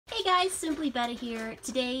Hey guys, Simply Betta here.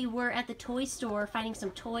 Today we're at the toy store finding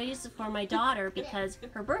some toys for my daughter because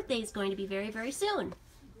her birthday is going to be very, very soon.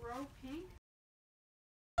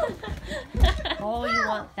 Oh, you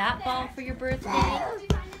want that ball for your birthday?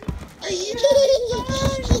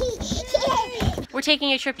 We're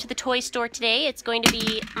taking a trip to the toy store today. It's going to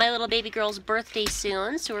be my little baby girl's birthday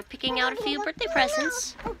soon, so we're picking out a few birthday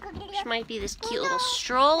presents. Which might be this cute little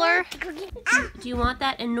stroller. Do you want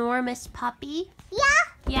that enormous puppy? Yeah.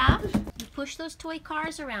 Yeah? You push those toy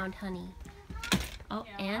cars around, honey. Oh,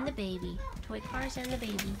 and the baby. Toy cars and the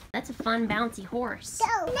baby. That's a fun, bouncy horse.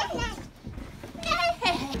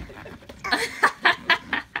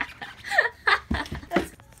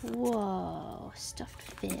 Whoa, stuffed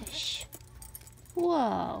fish.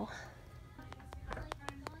 Whoa.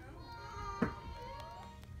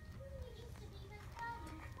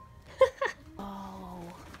 Oh,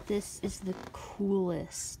 this is the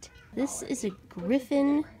coolest. This is a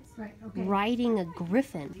griffin riding a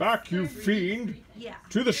griffin. Back, you fiend!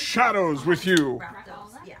 To the shadows with you!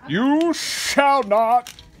 You shall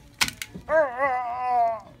not!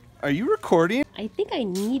 Are you recording? I think I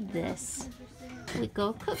need this. We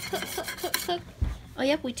go cook, cook, cook, cook, cook. Oh,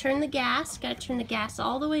 yep, we turn the gas. Gotta turn the gas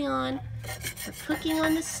all the way on. We're cooking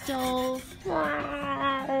on the stove.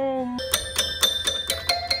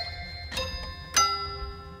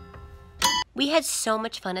 We had so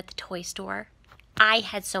much fun at the toy store. I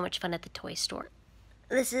had so much fun at the toy store.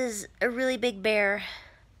 This is a really big bear.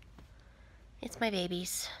 It's my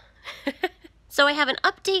baby's. So I have an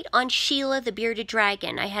update on Sheila the bearded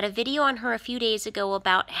dragon. I had a video on her a few days ago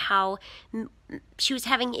about how she was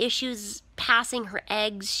having issues passing her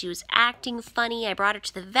eggs. She was acting funny. I brought her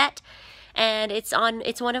to the vet, and it's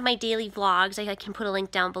one of my daily vlogs. I can put a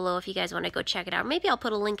link down below if you guys want to go check it out. Maybe I'll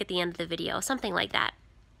put a link at the end of the video, something like that.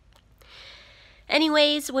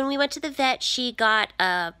 Anyways, when we went to the vet, she got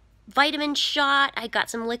a vitamin shot. I got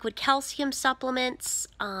some liquid calcium supplements.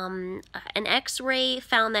 An x-ray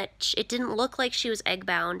found that it didn't look like she was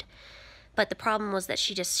egg-bound, but the problem was that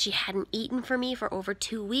she hadn't eaten for me for over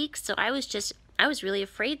 2 weeks, so I was really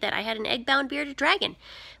afraid that I had an egg-bound bearded dragon.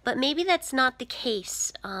 But maybe that's not the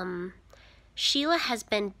case. Sheila has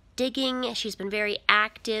been digging. She's been very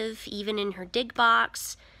active, even in her dig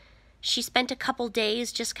box. She spent a couple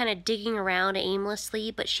days just kind of digging around aimlessly,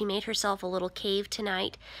 but she made herself a little cave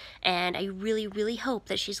tonight, and I really, really hope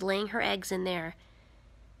that she's laying her eggs in there.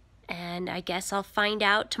 And I guess I'll find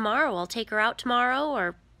out tomorrow. I'll take her out tomorrow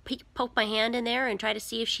or poke my hand in there and try to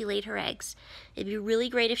see if she laid her eggs. It'd be really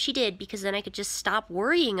great if she did, because then I could just stop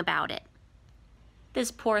worrying about it. This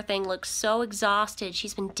poor thing looks so exhausted.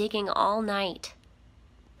 She's been digging all night.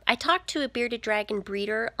 I talked to a bearded dragon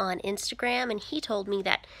breeder on Instagram, and he told me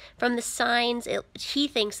that from the signs, he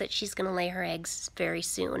thinks that she's going to lay her eggs very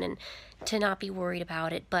soon and to not be worried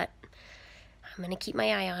about it, but I'm going to keep my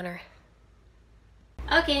eye on her.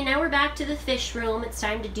 Okay, now we're back to the fish room. It's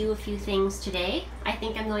time to do a few things today. I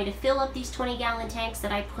think I'm going to fill up these 20-gallon tanks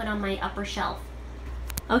that I put on my upper shelf.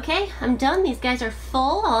 Okay, I'm done. These guys are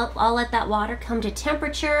full. I'll let that water come to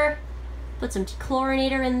temperature. Put some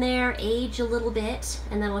chlorinator in there, age a little bit,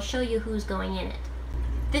 and then we'll show you who's going in it.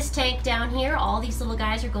 This tank down here, all these little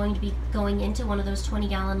guys are going to be going into one of those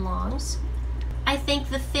 20-gallon longs. I think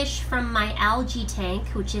the fish from my algae tank,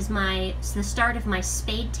 which is the start of my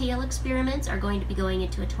spade tail experiments, are going to be going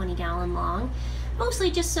into a 20-gallon long. Mostly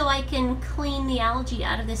just so I can clean the algae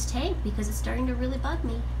out of this tank because it's starting to really bug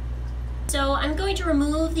me. So I'm going to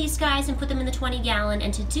remove these guys and put them in the 20-gallon,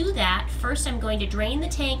 and to do that, first I'm going to drain the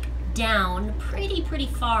tank down pretty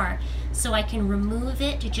far so I can remove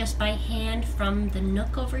it just by hand from the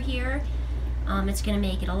nook over here. It's going to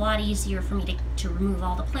make it a lot easier for me to remove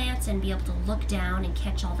all the plants and be able to look down and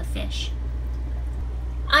catch all the fish.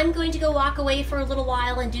 I'm going to go walk away for a little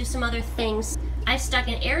while and do some other things. I've stuck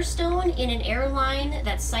an air stone in an air line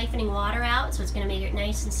that's siphoning water out, so it's going to make it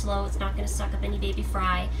nice and slow. It's not going to suck up any baby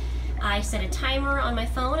fry. I set a timer on my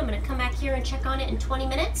phone. I'm going to come back here and check on it in 20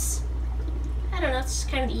 minutes. I don't know, it's just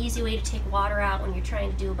kind of the easy way to take water out when you're trying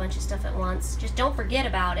to do a bunch of stuff at once. Just don't forget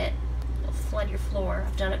about it. It'll flood your floor.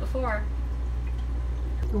 I've done it before.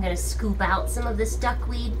 I'm going to scoop out some of this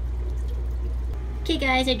duckweed. Okay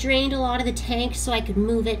guys, I drained a lot of the tank so I could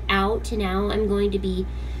move it out. Now I'm going to be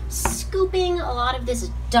scooping a lot of this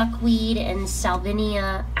duckweed and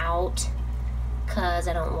salvinia out because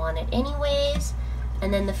I don't want it anyways.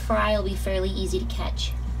 And then the fry will be fairly easy to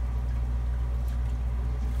catch.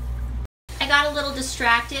 I got a little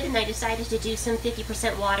distracted and I decided to do some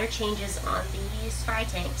 50% water changes on these fry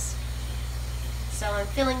tanks. So I'm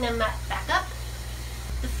filling them back up.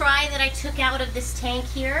 The fry that I took out of this tank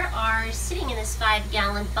here are sitting in this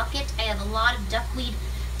 5-gallon bucket. I have a lot of duckweed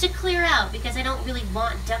to clear out because I don't really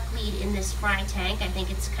want duckweed in this fry tank. I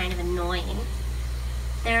think it's kind of annoying.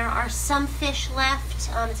 There are some fish left.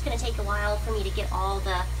 It's going to take a while for me to get all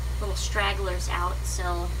the little stragglers out,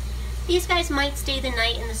 so these guys might stay the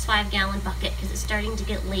night in this 5-gallon bucket because it's starting to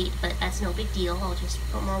get late, but that's no big deal. I'll just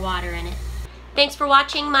put more water in it. Thanks for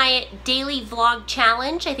watching my daily vlog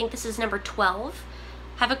challenge. I think this is number 12.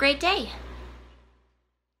 Have a great day.